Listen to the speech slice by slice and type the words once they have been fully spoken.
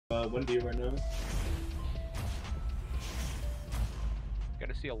Wendy right now.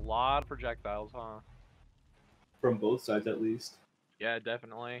 Gotta see a lot of projectiles, huh? From both sides, at least. Yeah,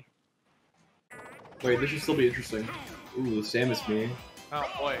 definitely. Wait, this should still be interesting. Ooh, the Samus me. Oh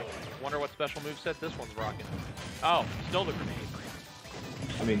boy, wonder what special moveset this one's rocking. Oh, still the grenade.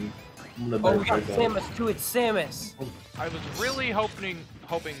 I mean, one of the Oh, better we got projectiles. Samus too. It's Samus. I was really hoping.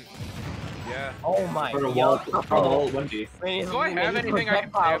 Yeah. Oh my For a god. wall, Wendy. Do I have anything I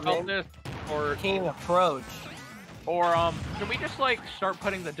can say about this, or King approach? Or can we just like start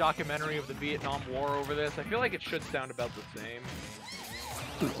putting the documentary of the Vietnam War over this? I feel like it should sound about the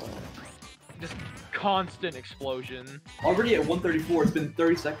same. Just constant explosion. Already at 134, it's been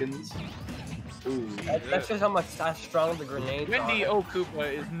 30 seconds. Ooh. That's just how strong the grenades Wendy are.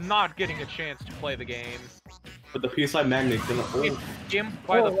 Okupa is not getting a chance to play the game. But the PSI magnet can Him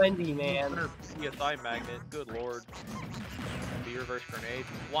by the Wendy, man. PSI magnet, good lord. The reverse grenade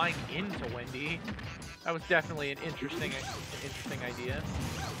flying into Wendy. That was definitely an interesting idea.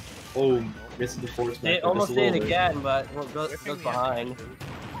 Oh, missing the force magnet. It almost did again, but goes behind.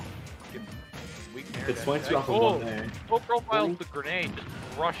 It's 22 off of one there. Full profile's the grenade just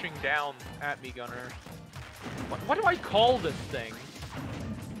rushing down at me, Gunner. What do I call this thing?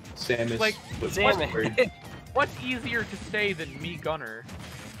 Samus. Like, Samus. What's easier to say than me, Gunner?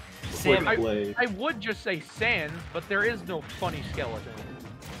 Samus. I would just say Sans, but there is no funny skeleton.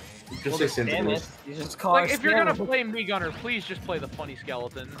 Just say Samus. You just call like, her if you're gonna Samus. play me, Gunner, please just play the funny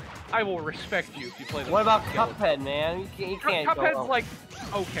skeleton. I will respect you if you play the What funny about skeleton. Cuphead, man? You can't go Cuphead's wrong. like,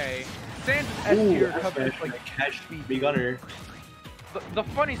 okay. Sans is S tier, Cuphead's like catch me, Gunner. The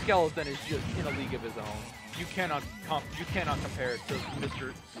funny skeleton is just in a league of his own. You cannot compare it to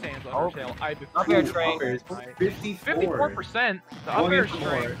Mr. Sans Undertale. Up air train. 54%. The up air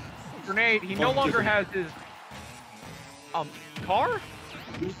strength. Grenade. He no longer has his car.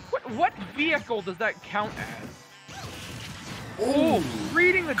 What vehicle does that count as? Ooh,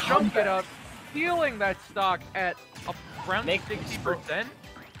 reading the jump get up, stealing that stock at around 60%.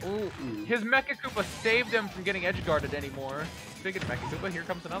 Ooh, his Mecha Koopa saved him from getting edge guarded anymore. Speaking of Mecha Koopa, here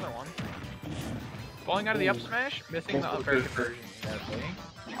comes another one. Falling out of the up smash, missing the up air conversion.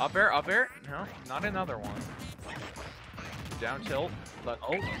 Up air, no, not another one. Down tilt, but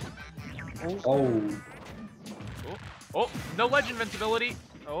oh, no ledge invincibility.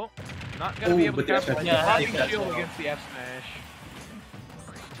 Oh, not gonna be able to capture the blocking shield against the F smash.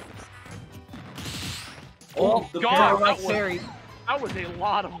 Oh god, that was a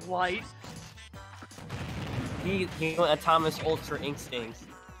lot of light. He went Atomic Ultra Instincts.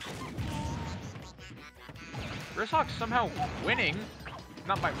 Grizhawk somehow winning,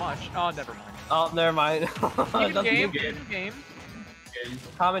 not by much. Oh, never mind. Oh, never mind. Game.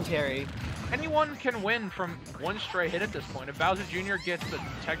 Commentary. Anyone can win from one stray hit at this point. If Bowser Jr. gets a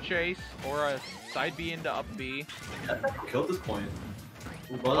tech chase or a side B into up B. Kill at this point.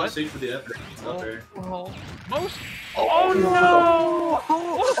 Well, let's see for the effort. Most. Oh no!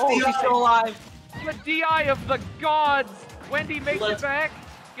 Oh, he's still alive. The DI of the gods. Wendy makes it back.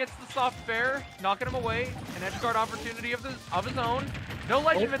 Gets the soft fair, knocking him away. An edge guard opportunity of his own. No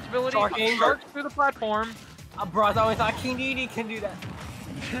ledge invincibility. Sharks through the platform. Bro, I always thought King Dedede can do that.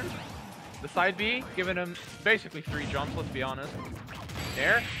 The side B, giving him basically 3 jumps, let's be honest.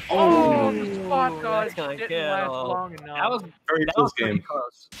 There. Oh, the spot dodge gonna didn't kill. last long enough. That was very close game.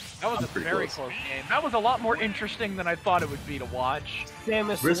 Close. That was a very close game. That was a lot more interesting than I thought it would be to watch.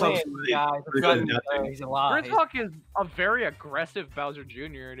 Samus Grizhawk's wins, guys. He's alive. Grizhawk is a very aggressive Bowser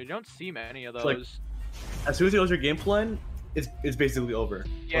Jr. and you don't see many of those. Like, as soon as he knows your game plan, it's basically over.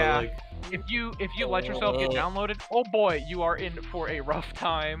 Yeah. Like, if you let yourself get downloaded, oh boy, you are in for a rough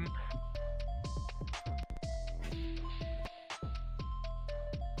time.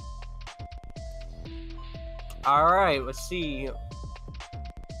 Alright, let's see.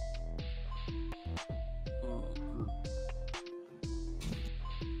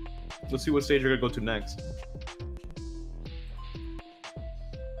 let's see what stage you're gonna go to next.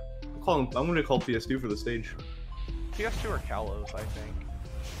 I'm gonna call PS2 for the stage. PS2 or Kalos, I think.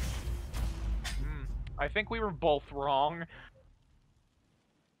 I think we were both wrong.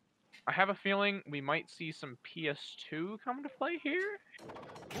 I have a feeling we might see some PS2 come to play here.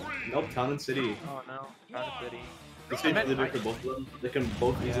 Nope, Town and City. Oh no, Town and City. The stage is good for both of them. They can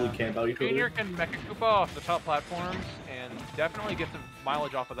both easily camp out each other. Junior can Mecha Koopa off the top platforms and definitely get some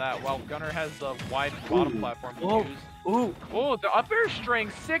mileage off of that, while Gunner has the wide bottom platform to use. Oh, the up air string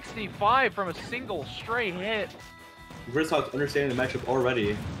 65 from a single straight hit. Grizhawk's understanding the matchup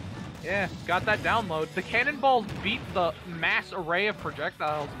already. Yeah, got that download. The cannonballs beat the mass array of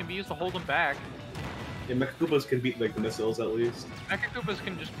projectiles, can be used to hold them back. Yeah, Mecha Koopas can beat like the missiles at least. Mecha Koopas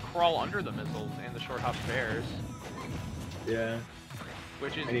can just crawl under the missiles and the short hop bears. Yeah.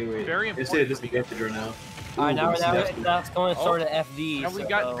 Which is Anyway, very important. It's a disadvantage right now. Alright, now Ooh, that's going sort of FD. Now we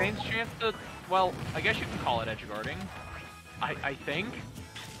got Xane's chance to, well, I guess you can call it edge guarding. I think.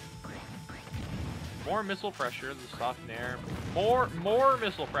 More missile pressure, the soft nair. More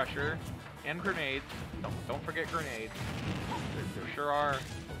missile pressure. And grenades. Don't forget grenades. There sure are.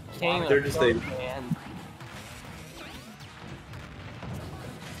 They're just a...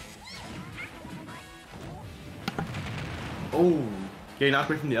 Oh, getting knocked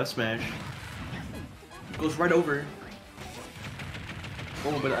away from the F smash. Goes right over.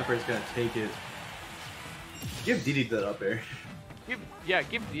 Oh, but the up air's gonna take it. Give DD that up air. Give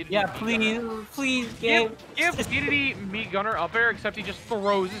DD. Yeah, please, game. Give DD Meat Gunner up air, except he just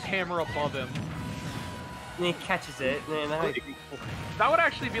throws his hammer above him. And he catches it. Man, that would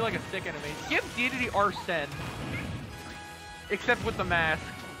actually be like a sick animation. Give DD Arsene, except with the mask.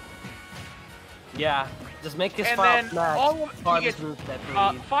 Yeah, just make his and file then smash. all of he gets moves that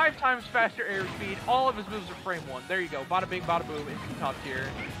 5 times faster air speed. All of his moves are frame 1. There you go. Bada bing, bada boom. Into top tier.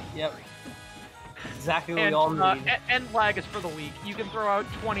 Yep. Exactly what we all need. And lag is for the weak. You can throw out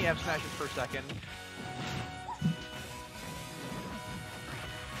 20 F smashes per second.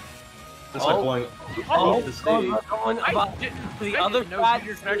 Just like going off the stage. The other side.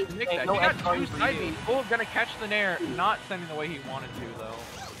 You got 2 side beats. Bull gonna catch the nair, not sending the way he wanted to though.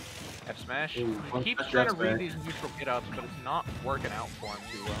 F smash. He keeps trying to read these neutral get ups, but it's not working out for him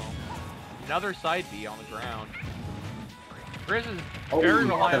too well. Another side B on the ground. Grizz is very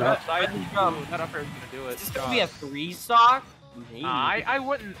reliant on that side B. That up air is gonna do it. Is this gonna be a 3-stock? I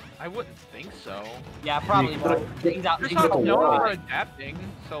wouldn't think so. Yeah, probably not. He's known for adapting,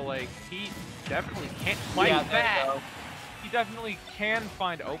 so like he definitely can't fight that. He definitely can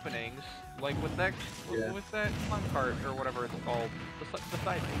find openings, like with that fun cart or whatever it's called, the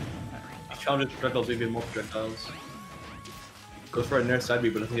side B. He challenges projectiles, even more projectiles. Goes for a nair side B,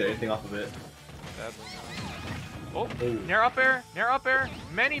 but doesn't get anything off of it. Sadly. Oh, nair up air,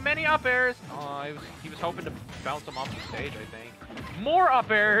 many up airs. He was hoping to bounce him off the stage, I think. More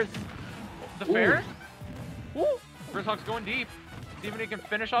up airs. The fair. Woo! Grizhawk's going deep. See if he can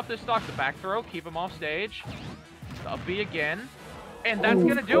finish off this stock. The back throw, keep him off stage. The up B again, and that's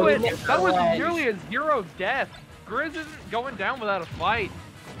gonna do it. That was nearly a 0 death. Grizz isn't going down without a fight.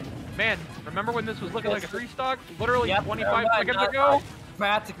 Man, remember when this was looking like a 3-stock? Literally 25 seconds ago.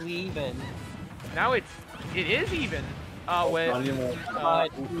 Practically even. Now it is even. With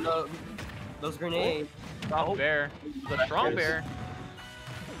those grenades. Strong bear. The strong bear.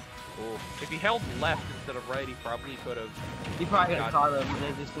 Cool. If he held left instead of right, he probably could have. He probably could have caught them, and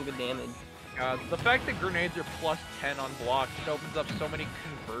they just do good damage. The fact that grenades are +10 on block just opens up so many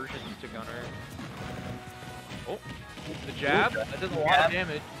conversions to Gunner. Oh, the jab. That does a lot of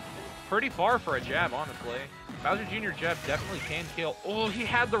damage. Pretty far for a jab, honestly. Bowser Jr. jab definitely can kill. Oh, he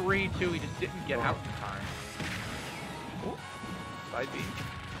had the read too. He just didn't get out in time. Oh, side B.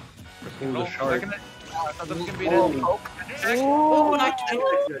 The shark. I thought that was gonna be I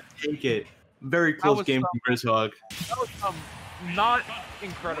can't take it. Very close game from Grizhawk. That was not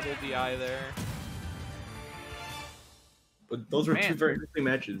incredible DI there. But those were 2 very interesting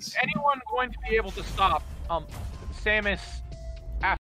matches. Anyone going to be able to stop Samus